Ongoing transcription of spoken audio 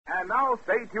And now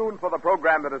stay tuned for the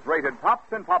program that has rated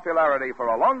tops in popularity for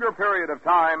a longer period of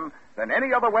time than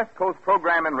any other West Coast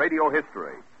program in radio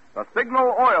history. The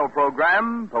Signal Oil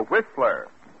program, The Whistler.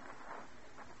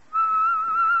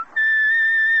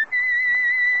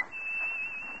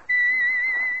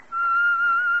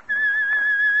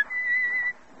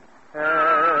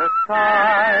 S-I-G-N-A-L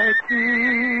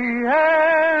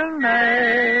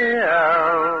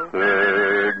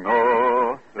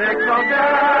Signal. Signal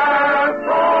gasoline.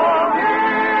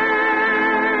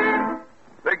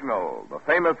 Signal, the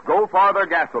famous Go Farther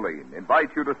gasoline,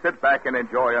 invites you to sit back and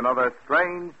enjoy another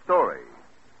strange story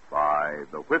by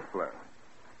The Whistler.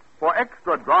 For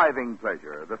extra driving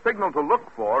pleasure, the signal to look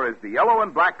for is the yellow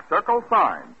and black circle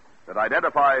sign that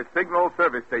identifies Signal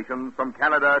service stations from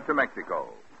Canada to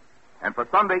Mexico. And for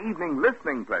Sunday evening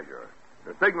listening pleasure,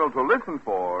 the signal to listen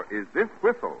for is this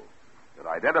whistle that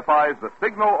identifies the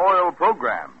Signal Oil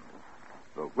program,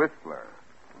 The Whistler.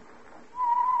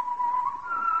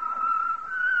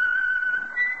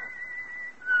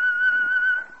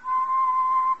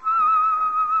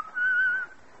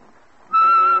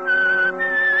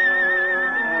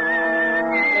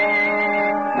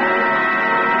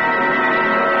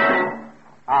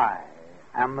 I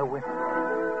am the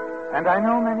Whistler, and I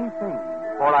know many things,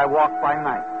 for I walk by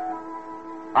night.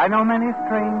 I know many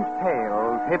strange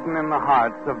tales hidden in the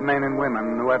hearts of men and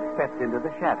women who have stepped into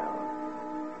the shadows.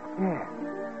 Yes,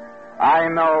 I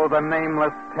know the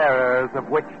nameless terrors of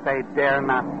which they dare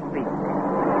not speak.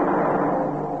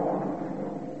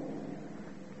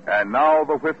 And now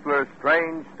the Whistler's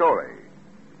strange story,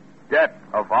 Debt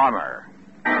of Honor.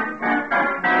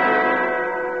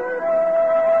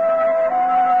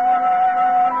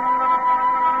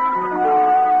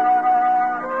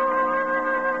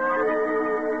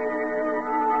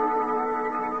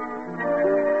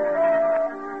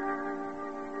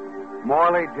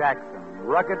 Morley Jackson,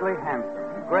 ruggedly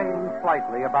handsome, graying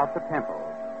slightly about the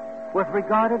temples, was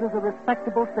regarded as a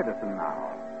respectable citizen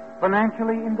now,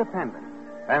 financially independent,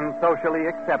 and socially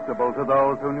acceptable to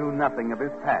those who knew nothing of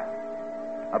his past.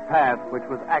 A past which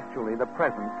was actually the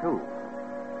present, too.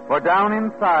 For down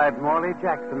inside, Morley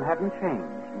Jackson hadn't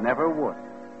changed, never would.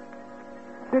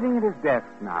 Sitting at his desk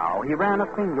now, he ran a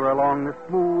finger along the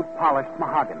smooth, polished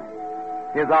mahogany.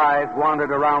 His eyes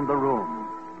wandered around the room,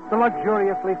 the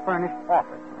luxuriously furnished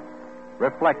office,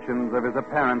 reflections of his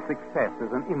apparent success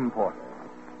as an importer.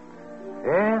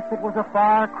 Yes, it was a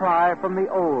far cry from the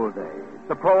old days,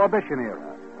 the Prohibition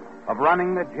era, of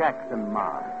running the Jackson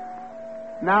mob.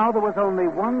 Now there was only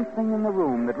one thing in the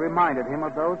room that reminded him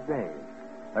of those days.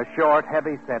 A short,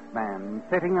 heavy-set man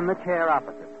sitting in the chair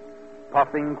opposite,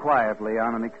 puffing quietly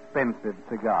on an expensive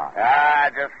cigar.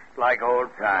 Just like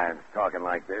old times, talking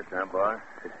like this, huh, boss?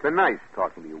 It's been nice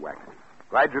talking to you, Waxy.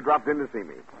 Glad you dropped in to see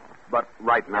me. But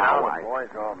right now, the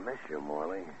boys all miss you,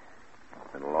 Morley.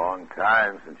 It's been a long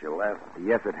time since you left.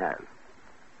 Yes, it has.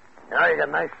 You know, you got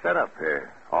a nice setup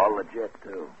here. All legit,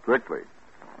 too. Strictly.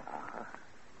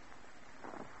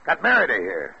 Got Merida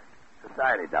here.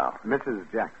 Society doll. Mrs.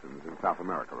 Jackson's in South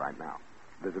America right now,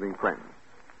 visiting friends.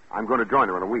 I'm going to join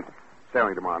her in a week.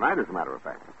 Sailing tomorrow night, as a matter of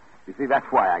fact. You see,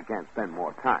 that's why I can't spend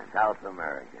more time. South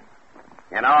American.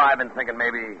 You know, I've been thinking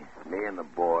maybe me and the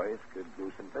boys could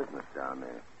do some business down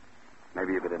there.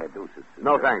 Maybe you could introduce us to...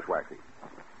 No, thanks, Waxy.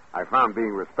 I found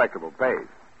being respectable pays.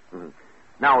 Mm-hmm.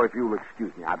 Now, if you'll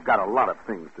excuse me, I've got a lot of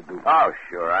things to do. Oh,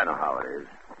 sure, I know how it is.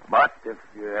 But if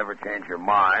you ever change your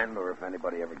mind, or if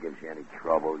anybody ever gives you any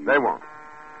trouble... They won't.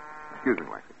 Excuse me,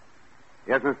 Waxy.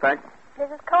 Yes, Miss Peck?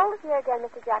 Mrs. Cole is here again,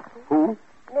 Mr. Jackson. Who?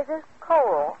 Mrs.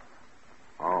 Cole.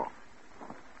 Oh.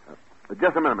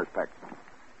 Just a minute, Miss Peck.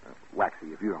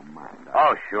 Waxy, if you don't mind.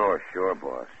 Oh, sure,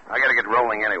 boss. I gotta get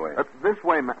rolling anyway. This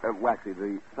way, Waxy,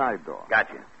 the side door.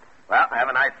 Gotcha. Well, have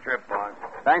a nice trip, boss.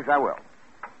 Thanks, I will.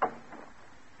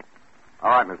 All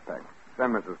right, Miss Peck.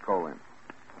 Send Mrs. Cole in.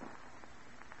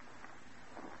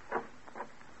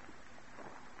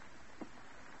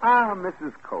 Ah,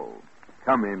 Mrs. Cole.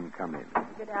 Come in.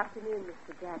 Good afternoon,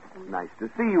 Mr. Jackson. Nice to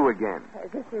see you again.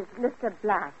 This is Mr.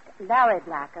 Black, Larry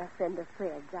Black, a friend of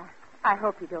Fred's. I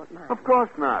hope you don't mind. Of course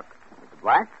not. Mr.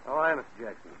 Black? Oh, I am, Mr.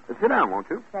 Jackson. Sit down, won't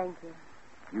you? Thank you.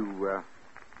 You,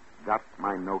 got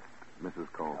my note, Mrs.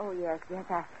 Cole? Oh, yes.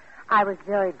 I was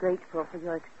very grateful for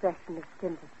your expression of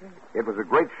sympathy. It was a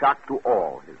great shock to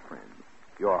all his friends.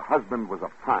 Your husband was a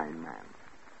fine man.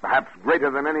 Perhaps greater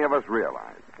than any of us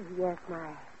realized. Yes,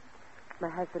 my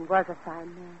husband was a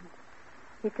fine man.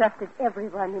 He trusted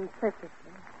everyone implicitly.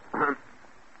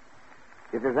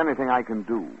 If there's anything I can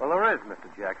do... Well, there is, Mr.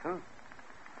 Jackson.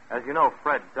 As you know,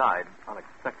 Fred died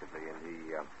unexpectedly, and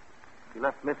he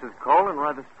left Mrs. Cole in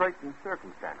rather straitened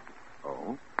circumstances.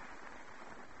 Oh?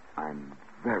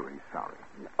 very sorry.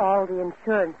 All the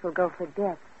insurance will go for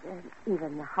debts, and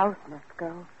even the house must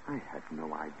go. I had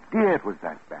no idea it was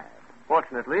that bad.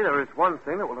 Fortunately, there is one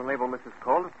thing that will enable Mrs.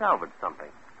 Cole to salvage something,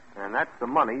 and that's the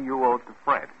money you owed to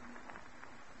Fred.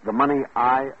 The money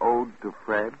I owed to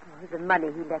Fred? Oh, the money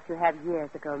he let you have years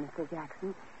ago, Mr.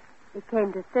 Jackson. It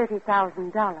came to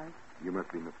 $30,000. You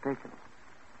must be mistaken.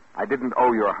 I didn't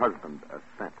owe your husband a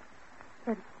cent.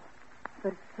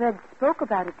 But Fred spoke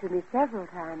about it to me several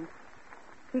times.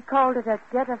 He called it a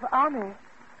debt of honor.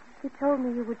 He told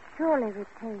me you would surely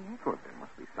repay it. Oh, there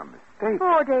must be some mistake.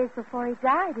 4 days before he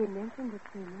died, he mentioned it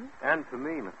to me. And to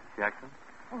me, Mrs. Jackson.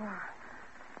 Oh,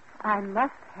 I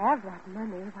must have that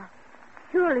money. Why,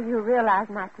 surely you realize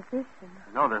my position.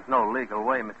 No, there's no legal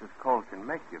way Mrs. Cole can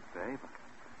make you pay, but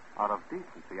out of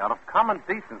decency, out of common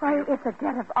decency. Why, it's a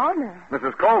debt of honor.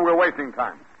 Mrs. Cole, we're wasting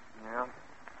time. Yeah.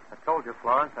 I told you,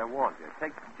 Florence, I warned you. It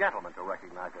takes gentlemen to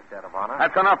recognize a debt of honor.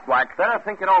 That's enough, Black. Better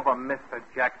think it over, Mr.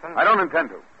 Jackson. I don't intend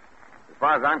to. As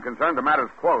far as I'm concerned, the matter's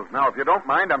closed. Now, if you don't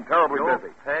mind, I'm terribly You'll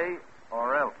busy. pay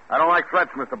or else. I don't like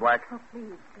threats, Mr. Black. Oh,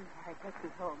 please, Harry, take me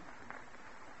home.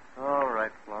 All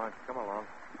right, Florence, come along.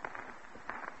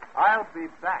 I'll be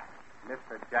back,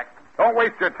 Mr. Jackson. Don't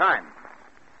waste your time.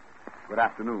 Good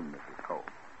afternoon, Mrs. Cole.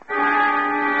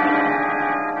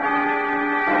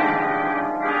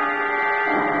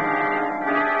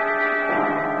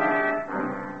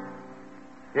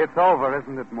 It's over,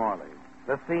 isn't it, Morley?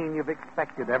 The scene you've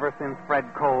expected ever since Fred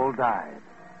Cole died.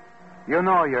 You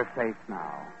know you're safe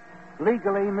now.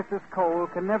 Legally, Mrs. Cole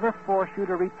can never force you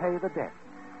to repay the debt.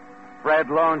 Fred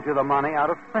loaned you the money out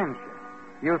of friendship.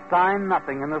 You signed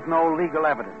nothing, and there's no legal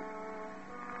evidence.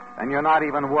 And you're not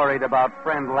even worried about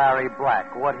friend Larry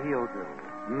Black, what he'll do.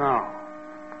 No.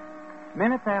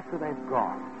 Minutes after they've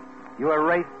gone, you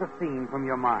erase the scene from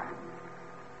your mind.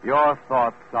 Your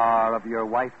thoughts are of your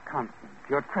wife, Constance,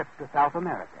 your trip to South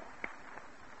America.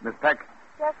 Miss Peck,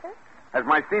 Yes, sir? has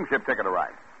my steamship ticket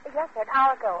arrived? Yes, sir. An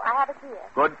hour ago. I have it here.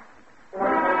 Good.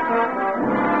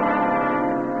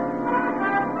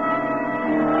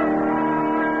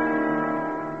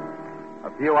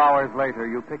 A few hours later,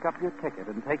 you pick up your ticket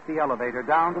and take the elevator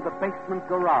down to the basement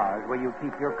garage where you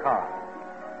keep your car.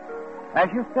 As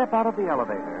you step out of the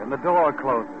elevator and the door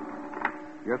closes,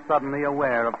 you're suddenly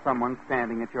aware of someone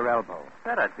standing at your elbow.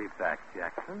 Better be back,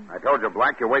 Jackson. I told you,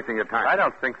 Black, you're wasting your time. I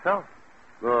don't think so.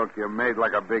 Look, you're made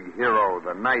like a big hero.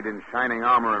 The knight in shining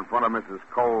armor in front of Mrs.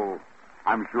 Cole.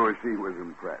 I'm sure she was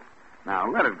impressed. Now,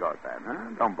 let it go at that, huh?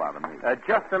 Don't bother me.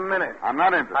 Just a minute. I'm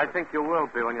not interested. I think you will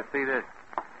be when you see this.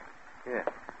 Here.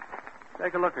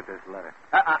 Take a look at this letter.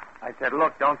 I said,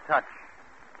 look, don't touch.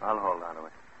 I'll hold on to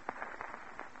it.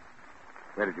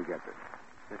 Where did you get this?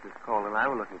 Mrs. Cole and I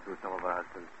were looking through some of her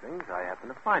husband's things. I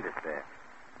happened to find it there.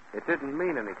 It didn't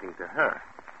mean anything to her,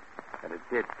 but it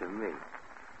did to me.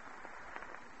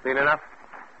 Seen enough?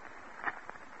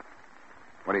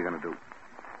 What are you going to do?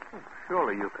 Oh,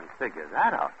 surely you can figure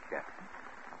that out, Jackson.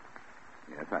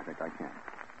 Yes, I think I can.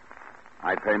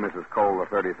 I pay Mrs. Cole the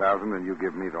 $30,000, and you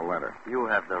give me the letter. You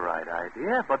have the right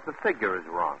idea, but the figure is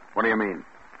wrong. What do you mean?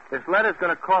 This letter's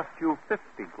going to cost you $50,000.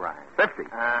 50?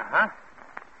 Uh-huh.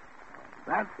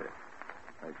 That's it.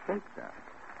 I shake that.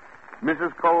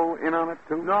 Mrs. Cole in on it,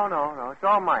 too? No. It's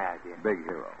all my idea. Big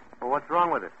hero. Well, what's wrong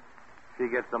with it? She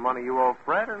gets the money you owe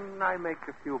Fred, and I make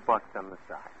a few bucks on the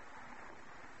side.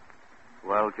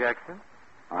 Well, Jackson?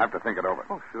 I'll have to think it over.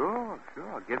 Oh, sure.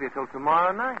 I'll give you till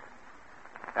tomorrow night.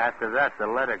 After that, the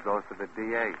letter goes to the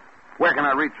DA. Where can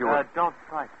I reach you? Don't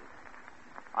try to.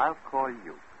 I'll call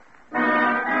you.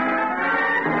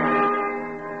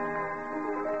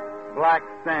 Black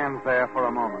stands there for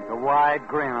a moment, a wide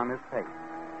grin on his face.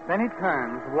 Then he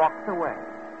turns, walks away.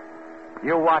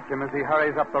 You watch him as he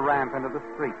hurries up the ramp into the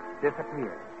street,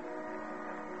 disappears.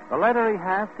 The letter he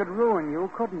has could ruin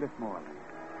you, couldn't it, Morley?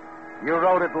 You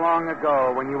wrote it long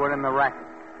ago when you were in the racket.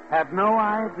 Had no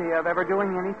idea of ever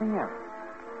doing anything else.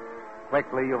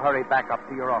 Quickly, you hurry back up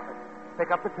to your office,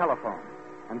 pick up the telephone,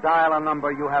 and dial a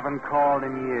number you haven't called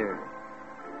in years.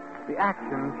 The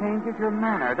action changes your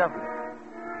manner, doesn't it?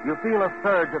 You feel a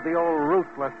surge of the old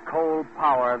ruthless, cold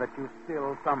power that you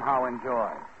still somehow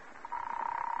enjoy.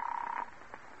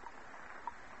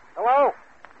 Hello?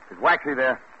 Is Waxy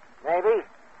there? Maybe.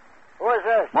 Who is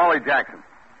this? Molly Jackson.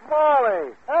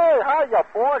 Molly. Hey, hiya,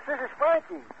 boss. This is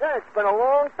Frankie. Yeah, it's been a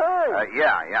long time.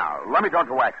 Yeah. Let me talk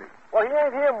to Waxy. Well, he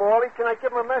ain't here, Molly. Can I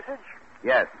give him a message?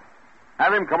 Yes.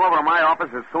 Have him come over to my office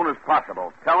as soon as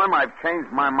possible. Tell him I've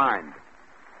changed my mind.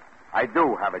 I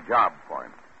do have a job for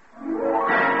him.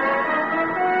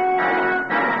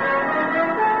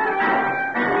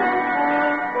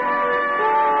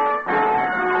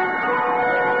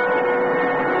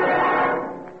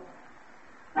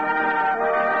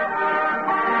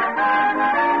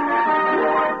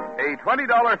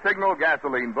 $20 Signal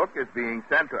gasoline book is being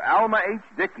sent to Alma H.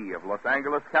 Dickey of Los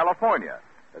Angeles, California,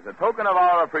 as a token of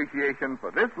our appreciation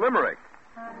for this limerick.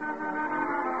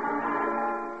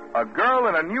 A girl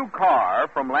in a new car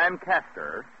from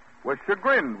Lancaster was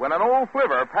chagrined when an old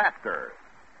flivver passed her.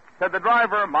 Said the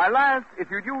driver, "My lass, if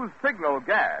you'd use Signal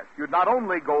gas, you'd not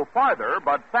only go farther,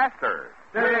 but faster."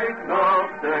 Signal,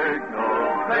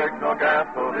 Signal, Signal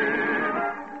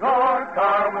gasoline. Your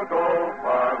car will go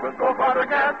far with Go Farther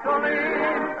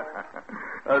gasoline.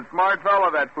 A smart fellow,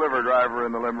 that flivver driver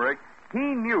in the limerick. He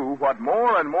knew what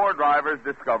more and more drivers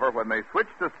discover when they switch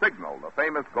to Signal, the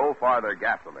famous Go Farther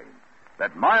gasoline.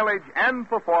 That mileage and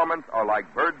performance are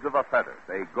like birds of a feather.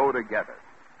 They go together.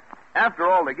 After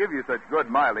all, to give you such good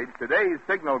mileage, today's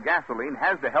Signal gasoline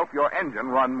has to help your engine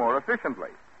run more efficiently.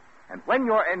 And when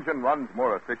your engine runs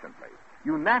more efficiently,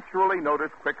 you naturally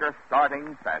notice quicker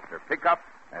starting, faster pickup,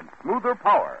 and smoother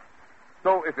power.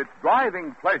 So if it's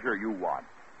driving pleasure you want,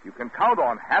 you can count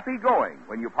on happy going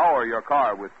when you power your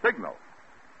car with Signal.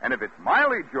 And if it's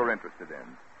mileage you're interested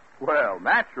in, well,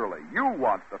 naturally, you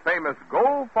want the famous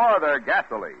Go Farther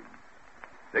gasoline.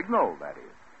 Signal, that is.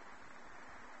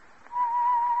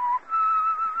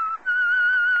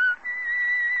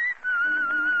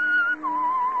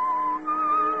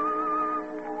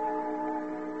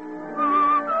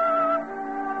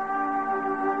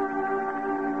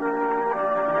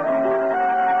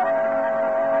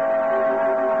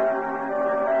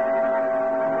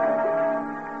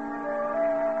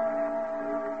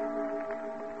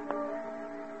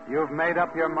 You've made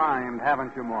up your mind,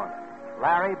 haven't you, Morgan?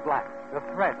 Larry Black, the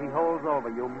threat he holds over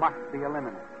you must be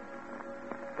eliminated.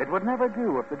 It would never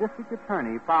do if the district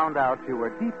attorney found out you were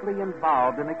deeply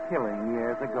involved in a killing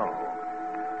years ago.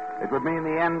 It would mean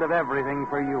the end of everything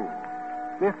for you.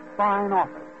 This fine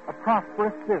office, a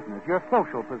prosperous business, your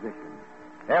social position,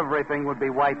 everything would be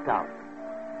wiped out.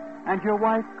 And your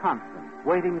wife, Constance,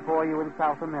 waiting for you in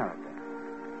South America.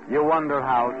 You wonder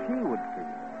how she would feel.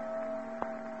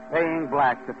 Paying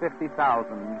Black to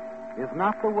 $50,000 is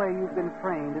not the way you've been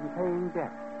trained in paying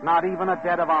debts, not even a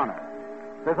debt of honor.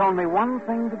 There's only one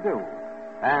thing to do,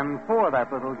 and for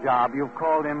that little job, you've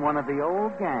called in one of the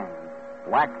old gang,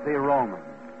 Waxy Roman,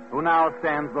 who now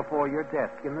stands before your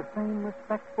desk in the same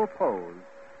respectful pose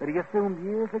that he assumed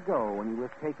years ago when he was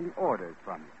taking orders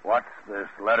from you. What's this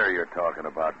letter you're talking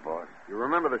about, boss? You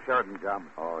remember the Sheridan job?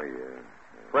 Oh, yeah.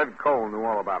 Fred Cole knew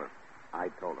all about it. I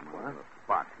told him on the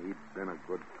spot. He'd been a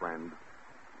good friend.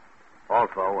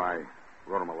 Also, I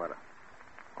wrote him a letter.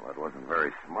 Well, that wasn't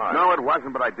very smart. No, it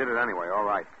wasn't, but I did it anyway. All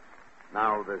right.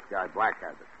 Now this guy Black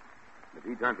has it. If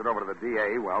he turns it over to the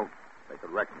DA, well, they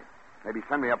could wreck me. Maybe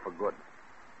send me up for good.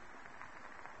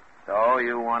 So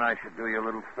you want I should do you a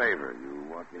little favor. You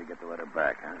want me to get the letter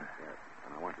back, huh? Yes,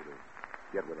 and I want you to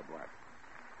get rid of Black.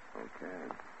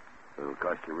 Okay. It'll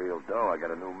cost you real dough. I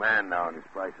got a new man now, and his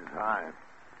price is high.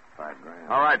 $5,000.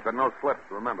 All right, but no slips,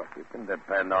 remember. You can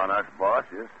depend on us, boss.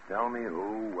 Just tell me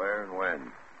who, where, and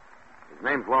when. His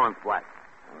name's Lawrence Black.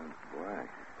 Lawrence Black.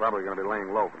 He's probably going to be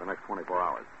laying low for the next 24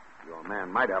 hours. Your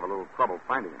man might have a little trouble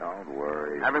finding him. Don't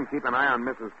worry. Have him keep an eye on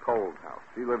Mrs. Cole's house.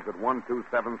 She lives at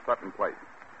 127 Sutton Place.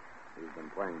 He's been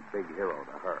playing big hero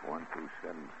to her.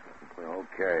 127 Sutton Place.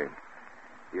 Okay.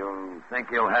 You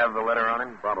think you'll have the letter on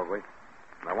him? Probably.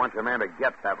 And I want your man to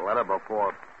get that letter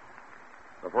before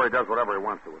he does whatever he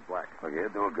wants to with Black. Well, you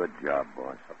do a good job,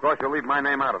 boss. Of course, you'll leave my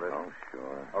name out of it. Oh,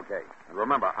 sure. Okay. And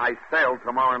remember, I sail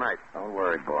tomorrow night. Don't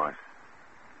worry, boss.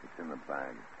 It's in the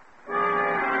bag.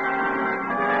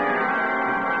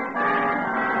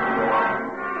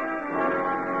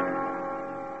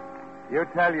 You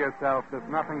tell yourself there's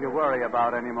nothing to worry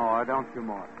about anymore, don't you,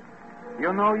 Morgan?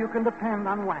 You know you can depend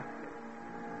on Waxy.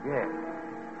 Yes.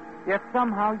 Yet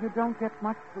somehow you don't get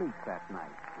much sleep that night,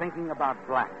 thinking about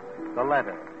Black, the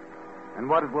letter, and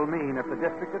what it will mean if the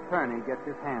district attorney gets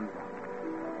his hands on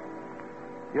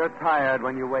it. You're tired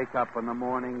when you wake up and the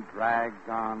morning drags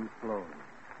on slowly.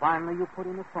 Finally, you put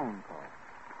in a phone call.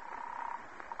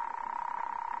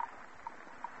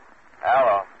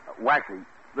 Hello. Waxy,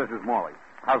 this is Morley.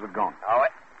 How's it going? Oh,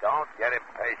 don't get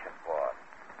impatient, boss.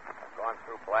 I've gone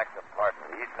through Black's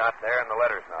apartment. He's not there, and the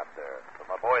letter's not there. But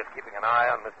my boy is keeping an eye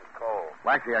on Mrs. Cole.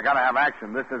 Waxy, I gotta have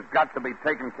action. This has got to be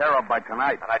taken care of by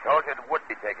tonight. And I told you it would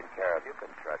be taken care of. You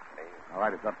can trust me. All right,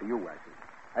 it's up to you, Waxy.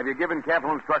 Have you given careful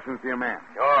instructions to your man?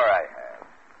 Sure I have.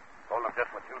 Told him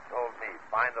just what you told me.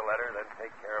 Find the letter, then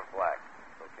take care of Black.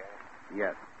 Okay?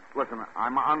 Yes. Listen,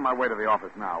 I'm on my way to the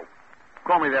office now.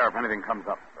 Call me there if anything comes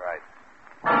up. Right.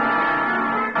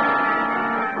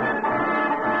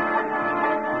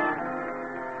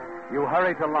 You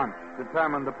hurry to lunch,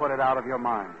 determined to put it out of your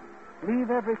mind. Leave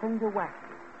everything to Waxy.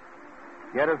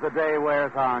 Yet as the day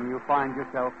wears on, you find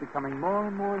yourself becoming more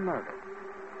and more nervous.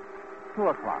 2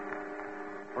 o'clock.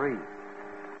 3.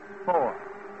 4.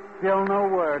 Still no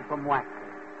word from Waxy.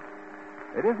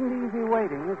 It isn't easy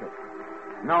waiting, is it?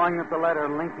 Knowing that the letter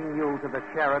linking you to the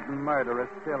Sheridan murder is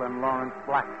still in Lawrence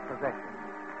Black's possession.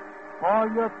 All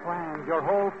your plans, your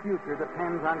whole future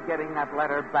depends on getting that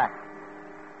letter back.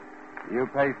 You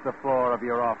pace the floor of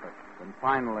your office, and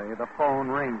finally the phone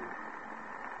rings.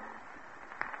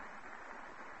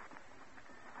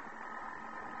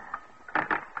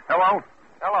 Hello?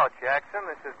 Hello, Jackson.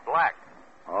 This is Black.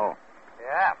 Oh.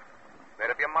 Yeah. Made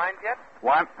up your mind yet?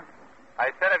 What?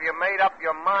 I said, have you made up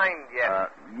your mind yet?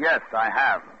 Yes, I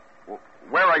have.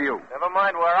 Where are you? Never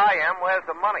mind where I am. Where's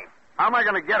the money? How am I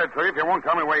going to get it to you if you won't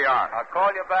tell me where you are? I'll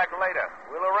call you back later.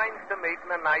 We'll arrange to meet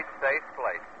in a nice, safe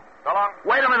place. So long.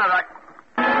 Wait a minute.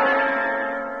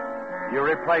 You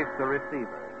replace the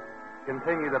receiver.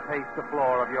 Continue to pace the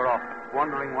floor of your office,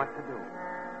 wondering what to do.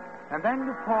 And then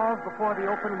you pause before the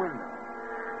open window.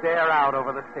 Stare out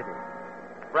over the city.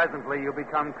 Presently, you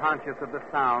become conscious of the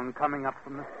sound coming up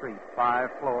from the street 5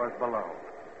 floors below.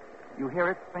 You hear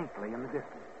it faintly in the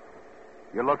distance.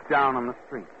 You look down on the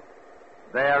street.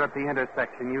 There at the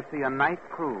intersection, you see a night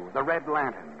crew, the Red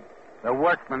Lantern, the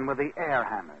workmen with the air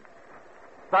hammers.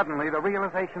 Suddenly, the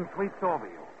realization sweeps over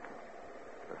you.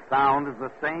 The sound is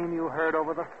the same you heard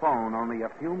over the phone only a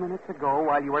few minutes ago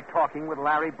while you were talking with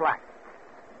Larry Black.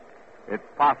 It's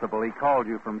possible he called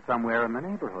you from somewhere in the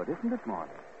neighborhood, isn't it, Morley?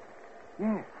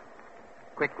 Yes.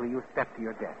 Quickly, you step to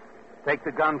your desk. Take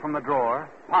the gun from the drawer,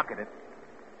 pocket it,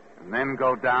 and then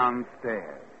go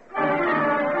downstairs.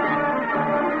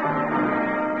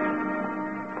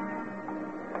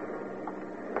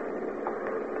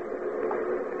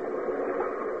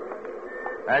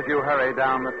 As you hurry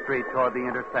down the street toward the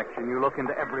intersection, you look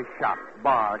into every shop,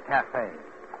 bar, cafe.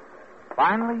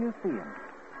 Finally, you see him.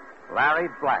 Larry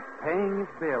Black, paying his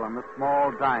bill in the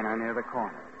small diner near the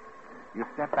corner. You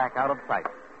step back out of sight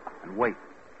and wait.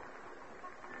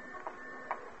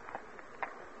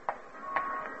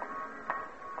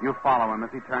 You follow him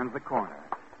as he turns the corner,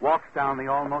 walks down the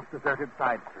almost deserted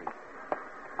side street.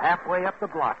 Halfway up the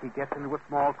block, he gets into a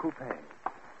small coupe.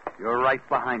 You're right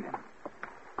behind him.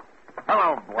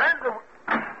 Hello, Black.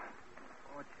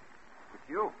 It's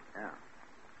you. Yeah.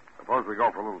 Suppose we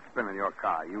go for a little spin in your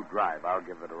car. You drive. I'll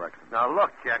give the directions. Now,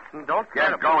 look, Jackson, don't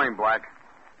Get going, Black.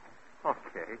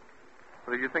 Okay.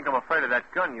 But if you think I'm afraid of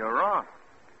that gun, you're wrong.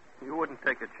 You wouldn't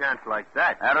take a chance like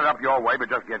that. Add it up your way, but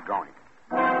just get going.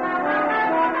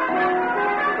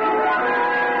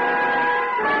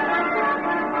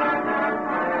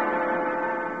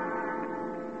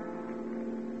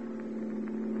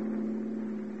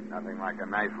 Nothing like a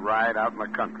nice ride out in the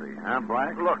country, huh,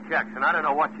 Black? Look, Jackson, I don't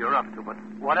know what you're up to, but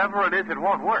whatever it is, it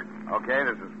won't work. Okay,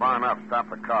 this is far enough.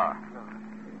 Stop the car.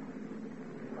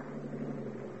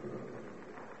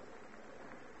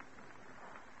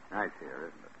 Nice here, isn't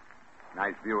it?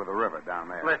 Nice view of the river down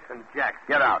there. Listen, Jackson.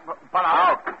 Get out. But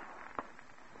I'll... Out.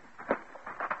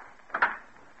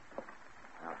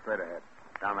 Now, straight ahead.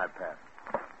 Down that path.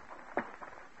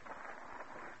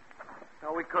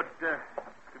 Now, we could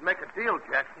make a deal,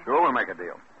 Jackson. Sure, we'll make a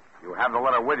deal. You have the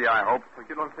letter with you, I hope. Well,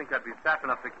 you don't think I'd be fast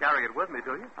enough to carry it with me,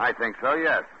 do you? I think so,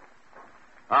 yes.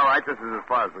 All right, this is as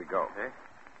far as we go. Okay.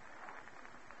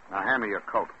 Now, hand me your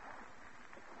coat.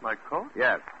 My coat?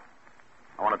 Yes.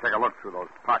 I want to take a look through those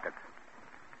pockets.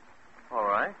 All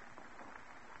right.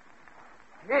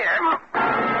 Here.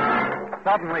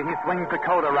 Suddenly, he swings the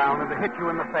coat around and to hit you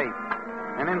in the face.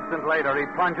 An instant later, he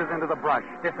plunges into the brush,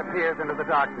 disappears into the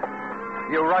darkness.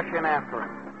 You rush in after him.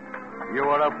 You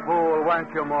were a fool,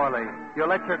 weren't you, Morley? You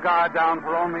let your guard down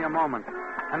for only a moment.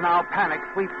 And now panic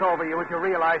sweeps over you as you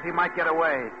realize he might get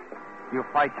away. You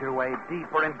fight your way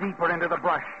deeper and deeper into the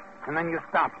brush, and then you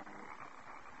stop.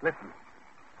 Listen.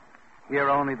 Hear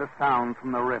only the sound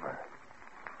from the river.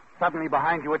 Suddenly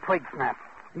behind you, a twig snaps.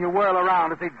 You whirl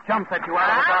around as he jumps at you out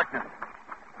of the darkness.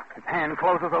 His hand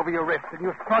closes over your wrist, and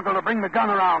you struggle to bring the gun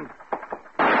around.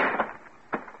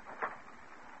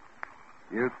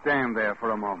 You stand there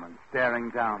for a moment, staring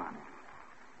down on him.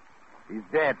 He's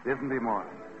dead, isn't he, Morley?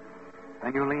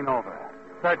 Then you lean over,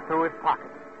 search through his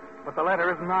pockets, but the letter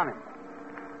isn't on him.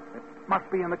 It must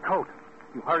be in the coat.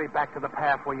 You hurry back to the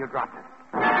path where you dropped it.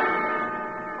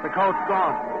 The coat's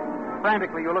gone.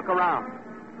 Frantically, you look around.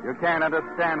 You can't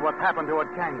understand what's happened to it,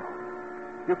 can you?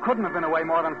 You couldn't have been away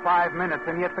more than 5 minutes,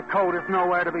 and yet the coat is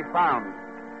nowhere to be found.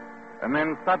 And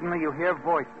then suddenly you hear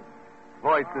voices.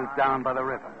 Voices down by the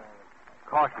river.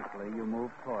 Cautiously, you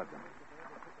move toward them.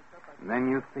 And then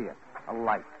you see it. A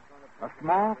light. A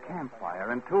small campfire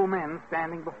and 2 men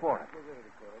standing before it.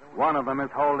 One of them is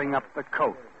holding up the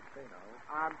coat.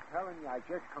 I'm telling you, I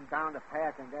just come down the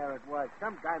path and there it was.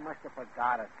 Some guy must have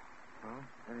forgot it. Huh?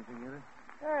 Anything in it?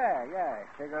 Yeah.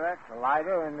 Cigarettes, a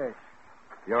lighter, and this.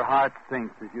 Your heart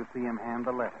sinks as you see him hand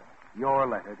the letter, your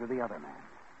letter, to the other man.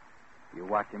 You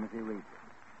watch him as he reads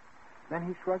it. Then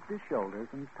he shrugs his shoulders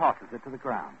and tosses it to the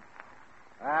ground.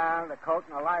 Well, the coat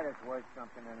and the lighter's worth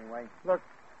something anyway. Look,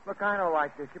 I don't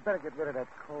like this. You better get rid of that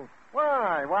coat.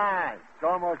 Why? It's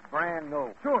almost brand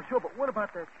new. Sure, but what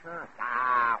about that shot?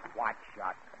 What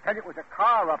shot? I tell you, it was a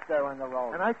car up there in the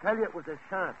road. And I tell you it was a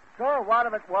shot. So what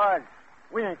if it was?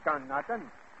 We ain't done nothing.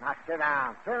 Now sit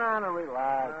down and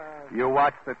relax. You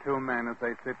watch the two men as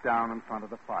they sit down in front of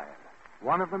the fire.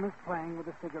 One of them is playing with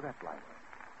a cigarette lighter.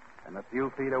 And a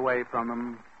few feet away from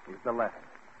them is the letter.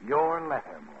 Your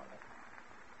letter, Morley.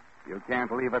 You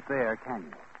can't leave it there, can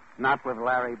you? Not with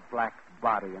Larry Black's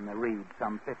body in the reed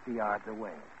some 50 yards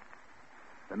away.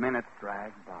 The minutes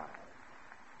drag by.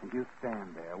 And you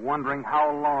stand there, wondering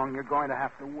how long you're going to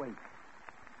have to wait.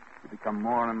 You become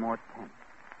more and more tense.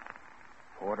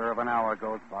 Quarter of an hour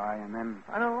goes by, and then...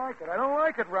 I don't like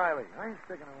it, Riley. I ain't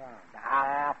sticking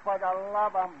around. For the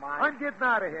love of mine. I'm getting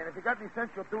out of here, and if you got any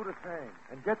sense, you'll do the same.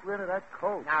 And get rid of that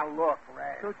coat. Now, look,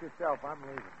 Red. Suit yourself. I'm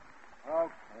leaving.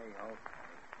 Okay.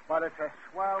 But it's a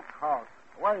swell coat.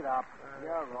 Wait up.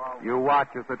 You're all... You watch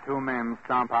as the two men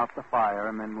stomp out the fire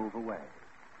and then move away.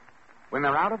 When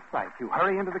they're out of sight, you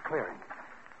hurry into the clearing.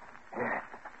 Yes,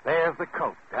 there's the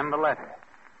coat and the letter.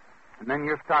 And then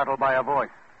you're startled by a voice.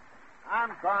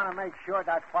 I'm going to make sure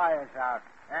that fire's out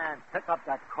and pick up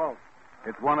that coat.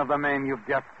 It's one of the men you've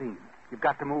just seen. You've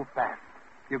got to move fast.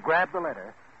 You grab the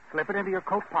letter, slip it into your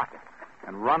coat pocket,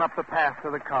 and run up the path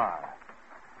to the car.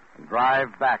 And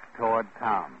drive back toward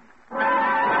town.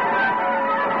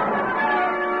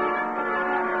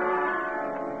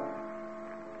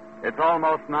 It's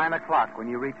almost 9 o'clock when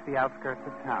you reach the outskirts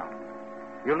of town.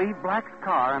 You leave Black's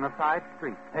car on a side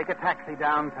street, take a taxi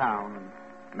downtown,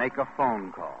 and make a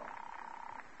phone call.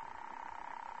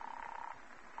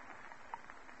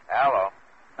 Hello.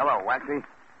 Hello, Waxy.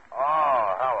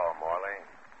 Oh, hello, Morley.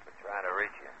 Been trying to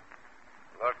reach you.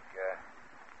 Look,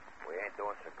 we ain't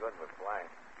doing so good with Blank.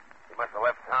 He must have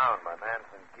left town. My man's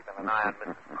been keeping an eye on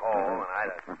Mrs. Cole, and I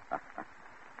don't...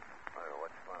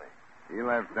 What's funny? He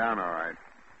left town, all right.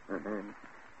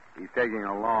 He's taking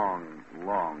a long,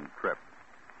 long trip.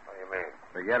 What do you mean?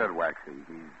 Forget it, Waxy.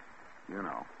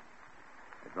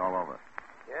 It's all over.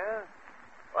 Yeah?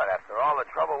 What, after all the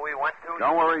trouble we went to...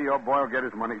 Don't worry, your boy will get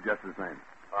his money just the same.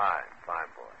 Fine,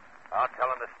 boss. I'll tell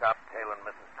him to stop tailing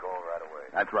Mrs. Cole right away.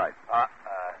 That's right.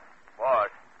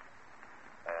 Boss.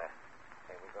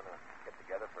 Hey, we gonna get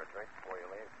together for a drink before you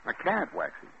leave? I can't,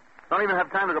 Waxy. Don't even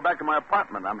have time to go back to my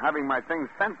apartment. I'm having my things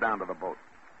sent down to the boat.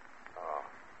 Oh.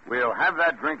 We'll have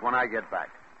that drink when I get back.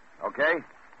 Okay?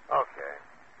 Okay.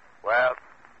 Well,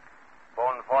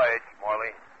 bon voyage,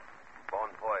 Morley. Bon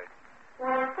voyage.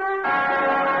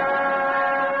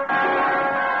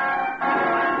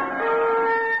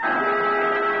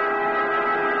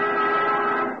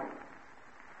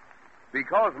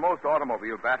 Because most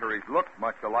automobile batteries look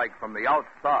much alike from the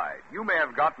outside, you may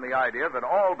have gotten the idea that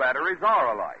all batteries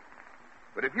are alike.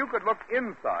 But if you could look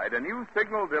inside a new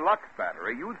Signal Deluxe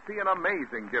battery, you'd see an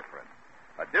amazing difference.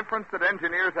 A difference that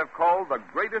engineers have called the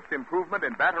greatest improvement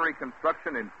in battery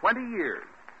construction in 20 years.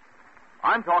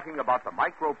 I'm talking about the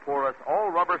microporous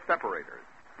all-rubber separators,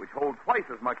 which hold twice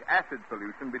as much acid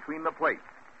solution between the plates.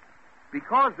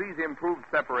 Because these improved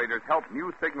separators help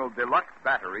new Signal Deluxe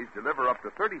batteries deliver up to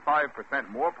 35%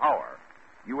 more power,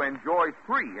 you enjoy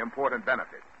 3 important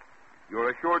benefits. You're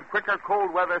assured quicker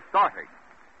cold weather starting.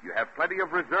 You have plenty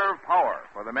of reserve power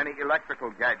for the many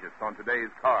electrical gadgets on today's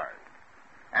cars.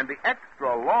 And the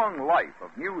extra long life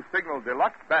of new Signal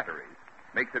Deluxe batteries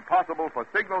makes it possible for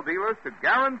Signal dealers to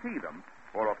guarantee them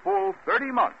for a full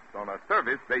 30 months on a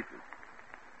service basis.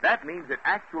 That means it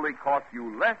actually costs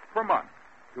you less per month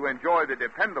to enjoy the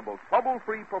dependable,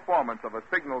 trouble-free performance of a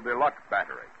Signal Deluxe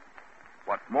battery.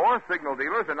 What's more, Signal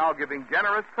dealers are now giving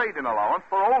generous trade-in allowance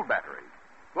for old batteries,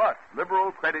 plus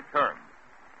liberal credit terms.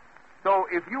 So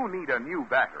if you need a new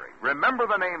battery, remember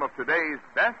the name of today's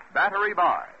best battery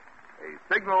buy,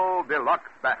 a Signal Deluxe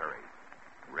battery.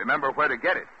 Remember where to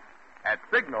get it, at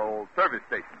Signal service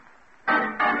stations.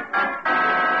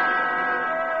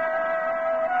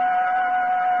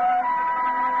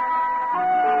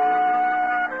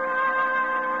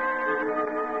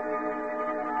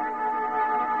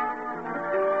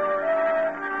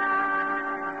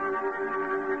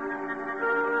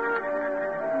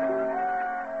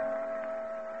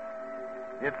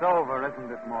 It's over,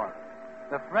 isn't it, Morley?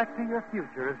 The threat to your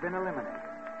future has been eliminated.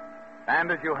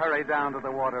 And as you hurry down to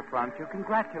the waterfront, you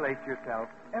congratulate yourself.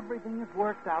 Everything has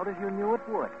worked out as you knew it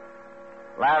would.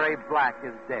 Larry Black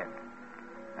is dead.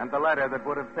 And the letter that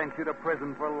would have sent you to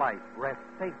prison for life rests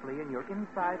safely in your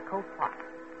inside coat pocket.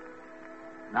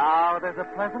 Now there's a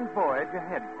pleasant voyage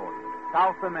ahead for you.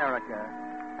 South America,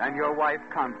 and your wife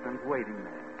Constance waiting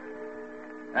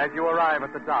there. As you arrive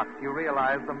at the docks, you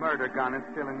realize the murder gun is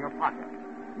still in your pocket.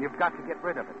 You've got to get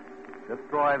rid of it.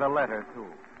 Destroy the letter, too.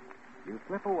 You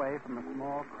slip away from the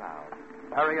small crowd,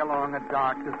 hurry along a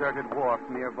dark, deserted wharf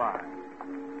nearby.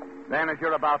 Then, as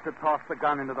you're about to toss the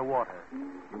gun into the water,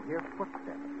 you hear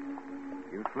footsteps.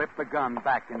 You slip the gun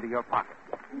back into your pocket.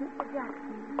 Mr.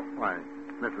 Jackson. Why,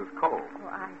 Mrs. Cole.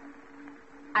 Oh,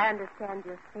 I understand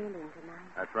you're sailing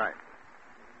tonight. That's right.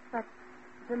 But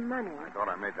the money. I thought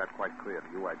I made that quite clear to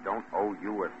you. I don't owe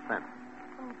you a cent.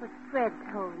 Oh, but Fred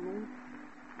told me.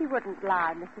 He wouldn't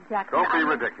lie, Mr. Jackson. Don't be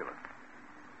ridiculous.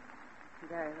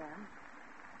 Very well.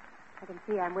 I can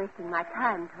see I'm wasting my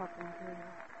time talking to you.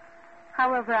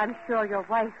 However, I'm sure your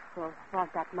wife will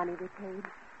want that money repaid.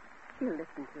 She'll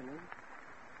listen to me.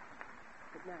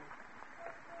 Good night.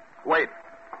 Wait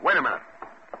a minute.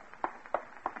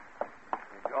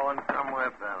 You're going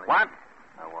somewhere, Valley. What?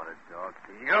 I want to talk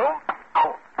to you.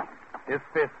 Oh! His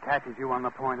fist catches you on the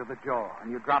point of the jaw,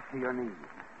 and you drop to your knees.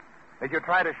 As you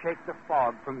try to shake the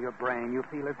fog from your brain, you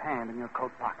feel his hand in your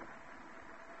coat pocket.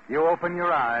 You open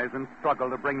your eyes and struggle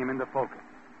to bring him into focus.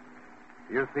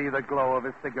 You see the glow of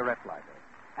his cigarette lighter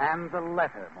and the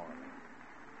letter, Morley.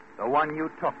 The one you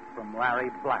took from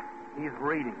Larry Black. He's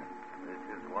reading it.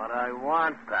 This is what I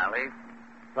want, Valley.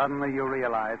 Suddenly you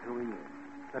realize who he is.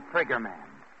 The Trigger Man.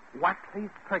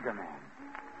 Waxy's Trigger Man.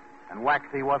 And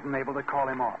Waxy wasn't able to call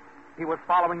him off. He was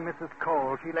following Mrs.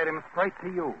 Cole. She led him straight to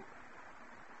you.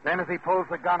 Then as he pulls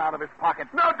the gun out of his pocket...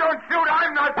 No, don't shoot!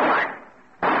 I'm not Black!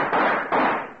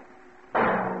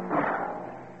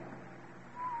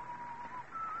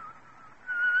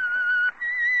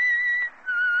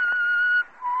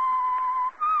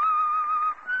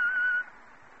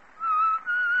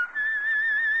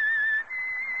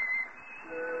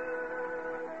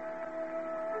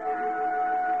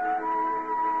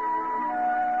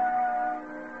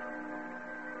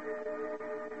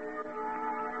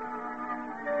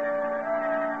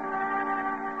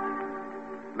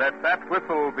 Let that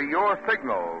whistle be your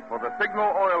signal for the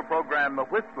Signal Oil program, The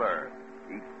Whistler,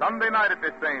 each Sunday night at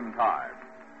this same time.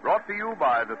 Brought to you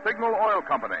by the Signal Oil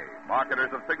Company,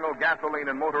 marketers of Signal gasoline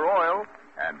and motor oil,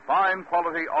 and fine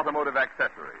quality automotive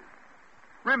accessories.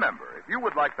 Remember, if you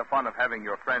would like the fun of having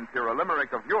your friends hear a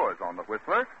limerick of yours on The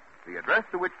Whistler, the address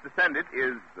to which to send it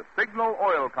is the Signal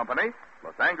Oil Company,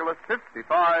 Los Angeles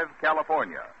 55,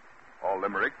 California. All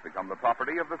limericks become the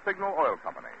property of the Signal Oil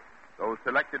Company. Those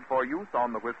selected for use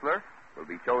on The Whistler will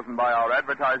be chosen by our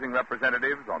advertising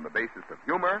representatives on the basis of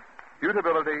humor,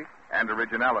 suitability, and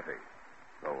originality.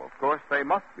 So, of course, they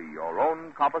must be your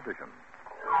own composition.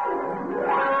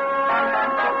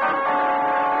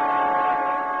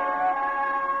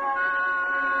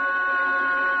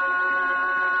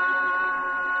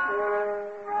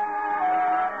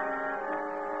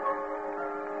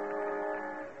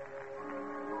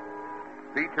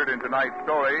 Featured in tonight's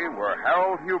story were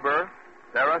Harold Huber,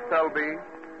 Sarah Selby,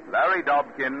 Larry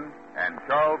Dobkin, and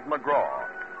Charles McGraw.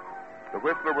 The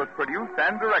Whistler was produced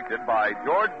and directed by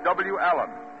George W.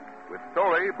 Allen, with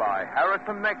story by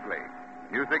Harrison Negley,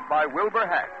 music by Wilbur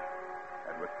Hatch,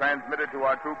 and was transmitted to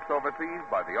our troops overseas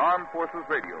by the Armed Forces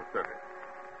Radio Service.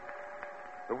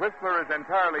 The Whistler is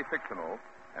entirely fictional,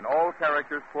 and all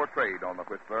characters portrayed on The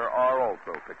Whistler are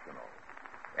also fictional.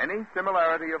 Any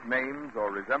similarity of names or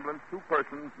resemblance to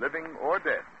persons living or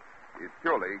dead is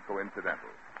purely coincidental.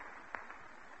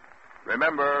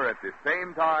 Remember, at this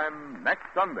same time next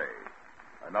Sunday,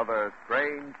 another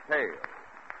strange tale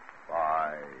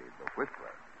by The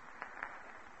Whistler.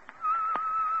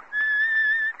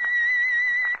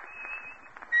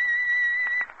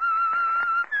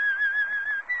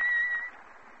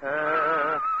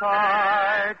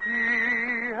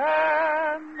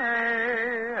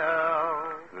 S-I-G-N-A-L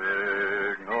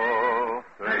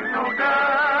Signal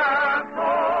gasoline.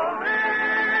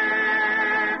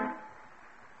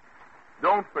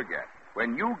 Don't forget,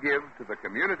 when you give to the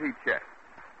community chest,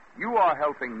 you are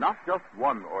helping not just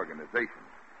one organization,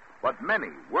 but many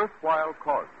worthwhile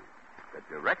causes that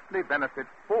directly benefit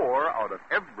 4 out of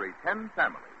every 10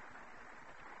 families.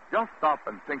 Just stop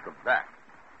and think of that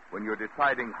when you're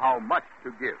deciding how much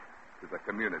to give to the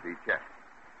community chest.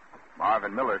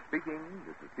 Marvin Miller speaking.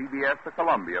 This is CBS, the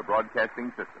Columbia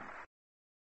Broadcasting System.